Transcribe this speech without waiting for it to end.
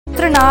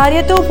Yatra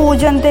Naryato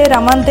Pujante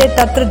Ramante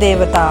Tatra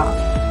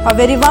Devata. A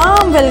very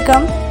warm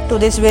welcome to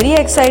this very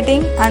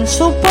exciting and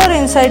super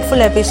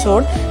insightful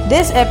episode.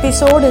 This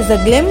episode is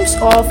a glimpse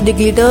of the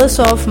glitters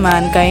of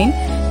mankind,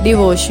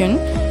 devotion,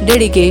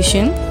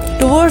 dedication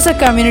towards a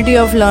community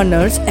of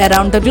learners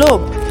around the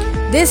globe.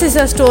 This is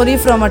a story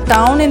from a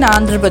town in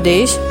Andhra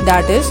Pradesh,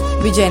 that is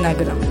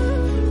Vijayanagaram.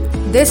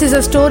 This is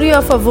a story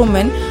of a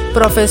woman,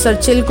 Professor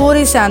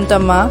Chilkuri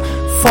Santhamma,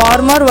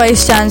 former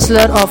Vice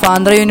Chancellor of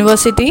Andhra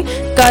University,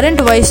 current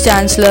Vice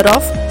Chancellor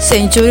of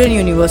Centurion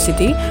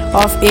University,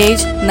 of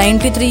age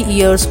 93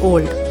 years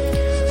old.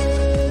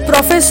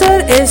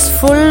 Professor is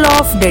full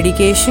of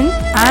dedication,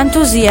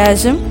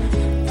 enthusiasm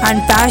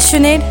and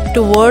passionate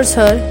towards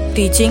her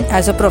teaching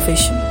as a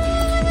profession,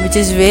 which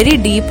is very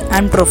deep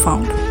and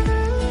profound.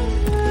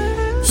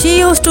 She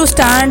used to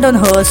stand on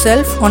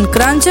herself on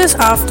crutches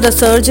after the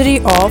surgery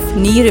of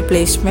knee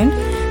replacement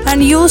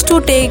and used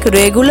to take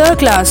regular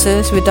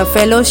classes with a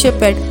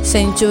fellowship at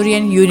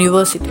Centurion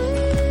University.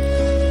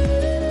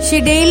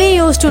 She daily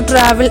used to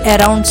travel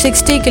around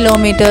 60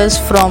 kilometers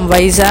from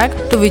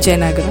Vizag to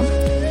Vijayanagaram.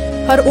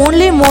 Her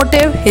only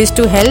motive is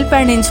to help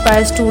and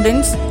inspire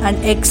students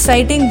and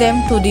exciting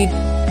them to the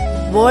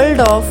world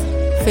of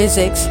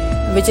physics,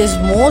 which is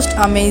most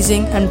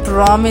amazing and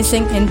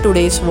promising in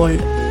today's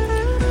world.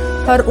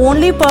 Her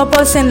only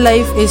purpose in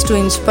life is to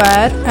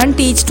inspire and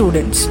teach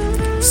students.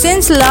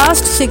 Since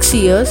last 6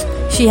 years,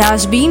 she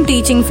has been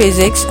teaching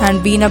physics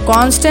and been a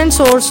constant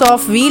source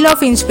of wheel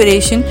of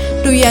inspiration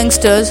to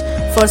youngsters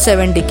for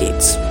 7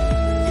 decades.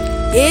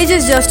 Age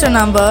is just a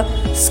number,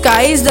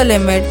 sky is the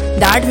limit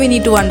that we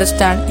need to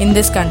understand in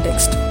this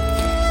context.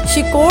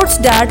 She quotes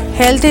that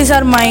health is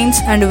our minds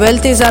and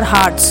wealth is our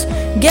hearts.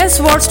 Guess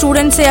what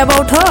students say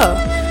about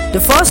her? The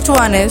first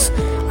one is,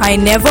 I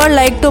never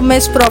like to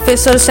miss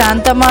Professor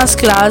Santhamma's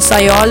class.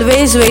 I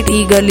always wait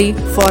eagerly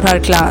for her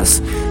class.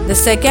 The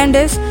second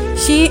is,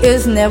 she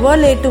is never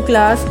late to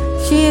class.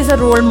 She is a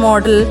role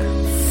model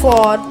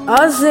for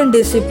us in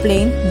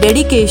discipline,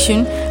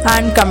 dedication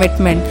and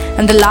commitment.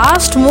 And the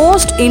last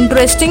most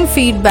interesting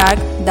feedback,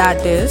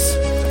 that is,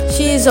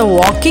 she is a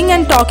walking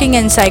and talking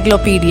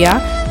encyclopedia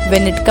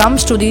when it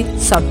comes to the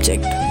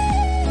subject.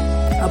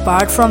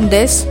 Apart from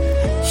this,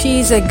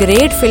 she is a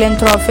great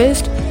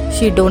philanthropist.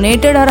 She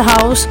donated her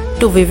house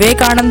to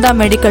Vivekananda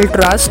Medical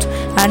Trust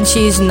and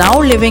she is now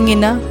living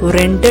in a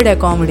rented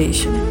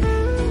accommodation.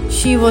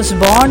 She was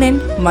born in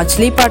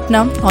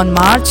Machilipatnam on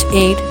March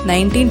 8,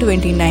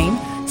 1929.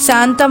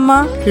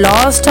 Santhamma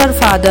lost her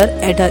father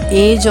at the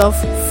age of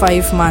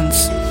 5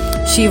 months.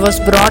 She was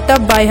brought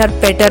up by her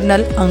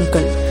paternal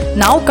uncle.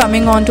 Now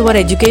coming on to her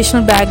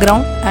educational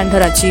background and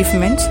her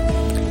achievements.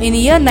 In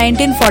year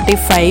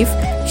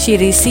 1945, she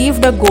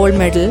received a gold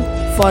medal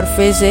for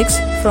physics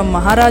from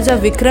Maharaja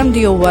Vikram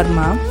Deo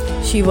Varma.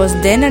 She was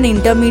then an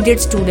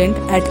intermediate student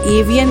at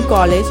Avian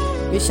College,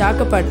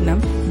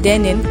 Visakhapatnam,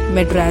 then in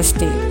Madras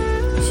State.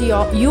 She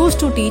used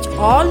to teach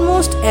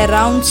almost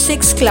around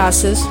 6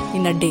 classes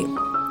in a day.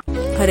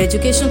 Her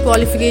educational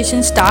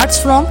qualification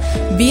starts from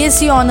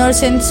BSc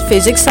Honours in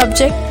Physics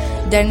subject,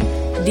 then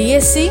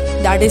DSc,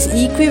 that is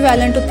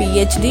equivalent to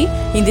PhD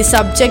in the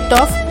subject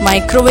of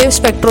microwave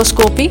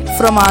spectroscopy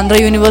from Andhra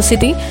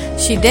University.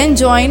 She then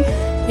joined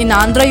in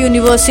Andhra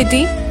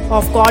University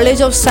of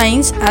College of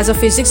Science as a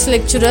physics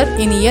lecturer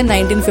in year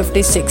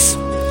 1956.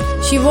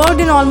 She worked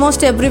in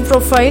almost every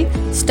profile,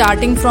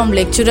 starting from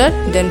lecturer,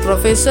 then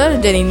professor,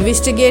 then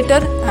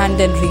investigator and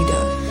then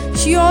reader.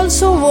 She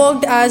also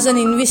worked as an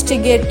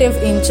investigative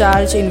in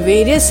charge in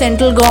various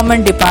central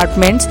government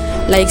departments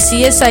like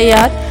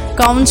CSIR,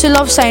 Council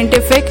of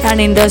Scientific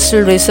and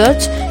Industrial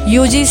Research,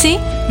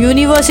 UGC,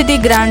 University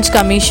Grants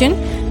Commission,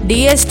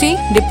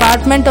 DST,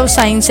 Department of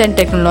Science and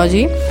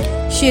Technology.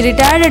 She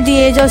retired at the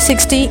age of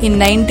 60 in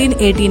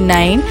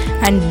 1989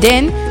 and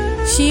then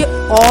she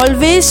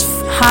always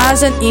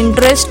has an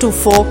interest to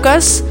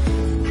focus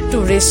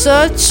to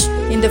research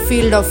in the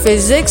field of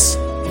physics,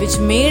 which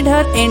made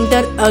her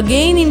enter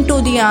again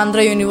into the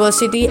Andhra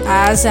University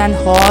as an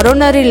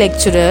honorary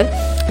lecturer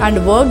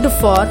and worked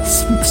for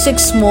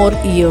 6 more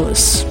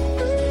years.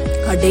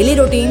 Her daily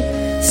routine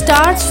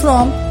starts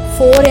from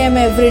 4 am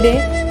every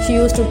day. She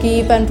used to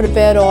keep and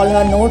prepare all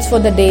her notes for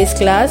the day's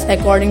class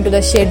according to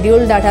the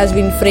schedule that has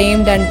been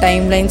framed and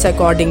timelines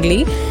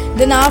accordingly.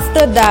 Then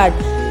after that,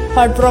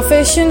 her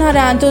profession, her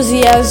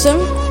enthusiasm,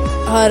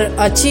 her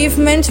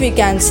achievements, we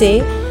can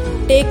say,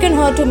 taken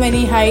her to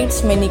many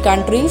heights, many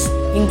countries,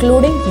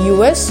 including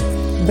US,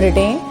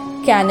 Britain,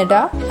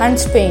 Canada and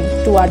Spain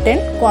to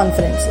attend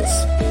conferences.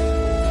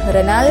 Her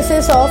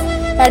analysis of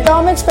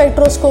atomic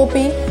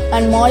spectroscopy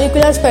and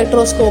molecular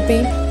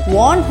spectroscopy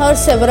won her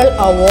several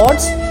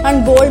awards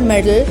and gold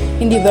medal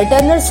in the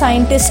veterinary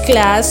scientist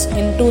class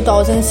in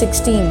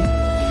 2016.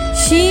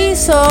 She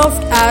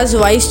served as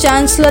Vice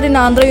Chancellor in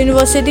Andhra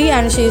University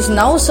and she is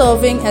now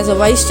serving as a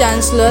Vice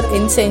Chancellor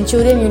in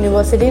Centurion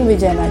University in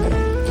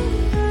Vijayanagaram.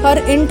 Her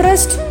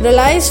interest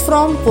relies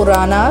from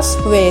Puranas,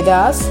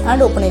 Vedas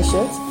and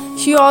Upanishads.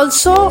 She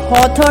also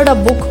authored a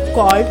book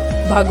called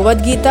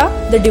Bhagavad Gita,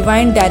 the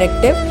Divine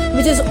Directive,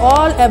 which is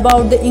all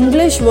about the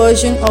English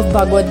version of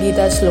Bhagavad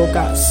Gita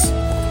slokas.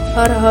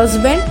 Her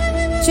husband,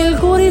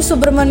 Chilkuri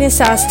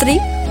Santhamma,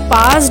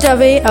 passed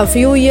away a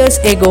few years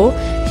ago.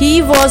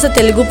 He was a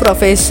Telugu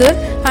professor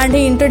and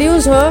he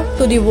introduced her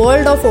to the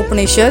world of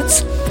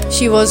Upanishads.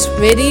 She was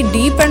very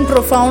deep and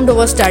profound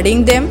over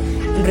studying them,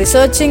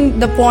 researching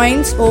the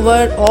points over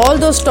all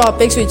those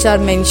topics which are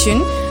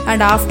mentioned,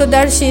 and after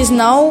that she is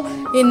now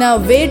in a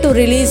way to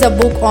release a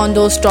book on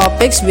those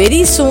topics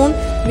very soon,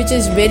 which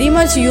is very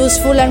much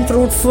useful and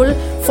fruitful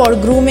for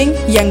grooming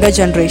younger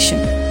generation.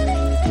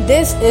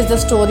 This is the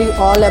story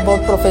all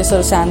about Professor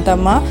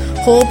Santhamma.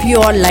 Hope you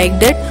all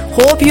liked it.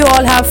 Hope you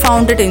all have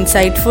found it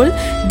insightful.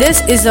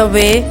 This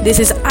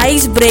is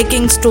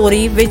ice-breaking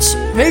story which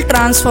will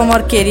transform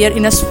our career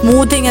in a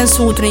smoothing and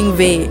soothing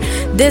way.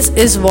 This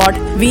is what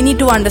we need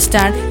to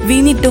understand,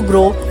 we need to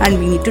grow, and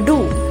we need to do.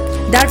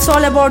 That's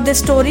all about this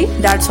story.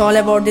 That's all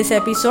about this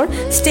episode.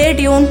 Stay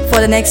tuned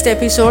for the next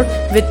episode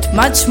with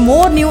much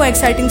more new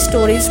exciting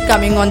stories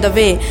coming on the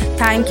way.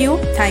 Thank you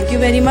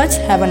very much.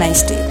 Have a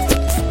nice day.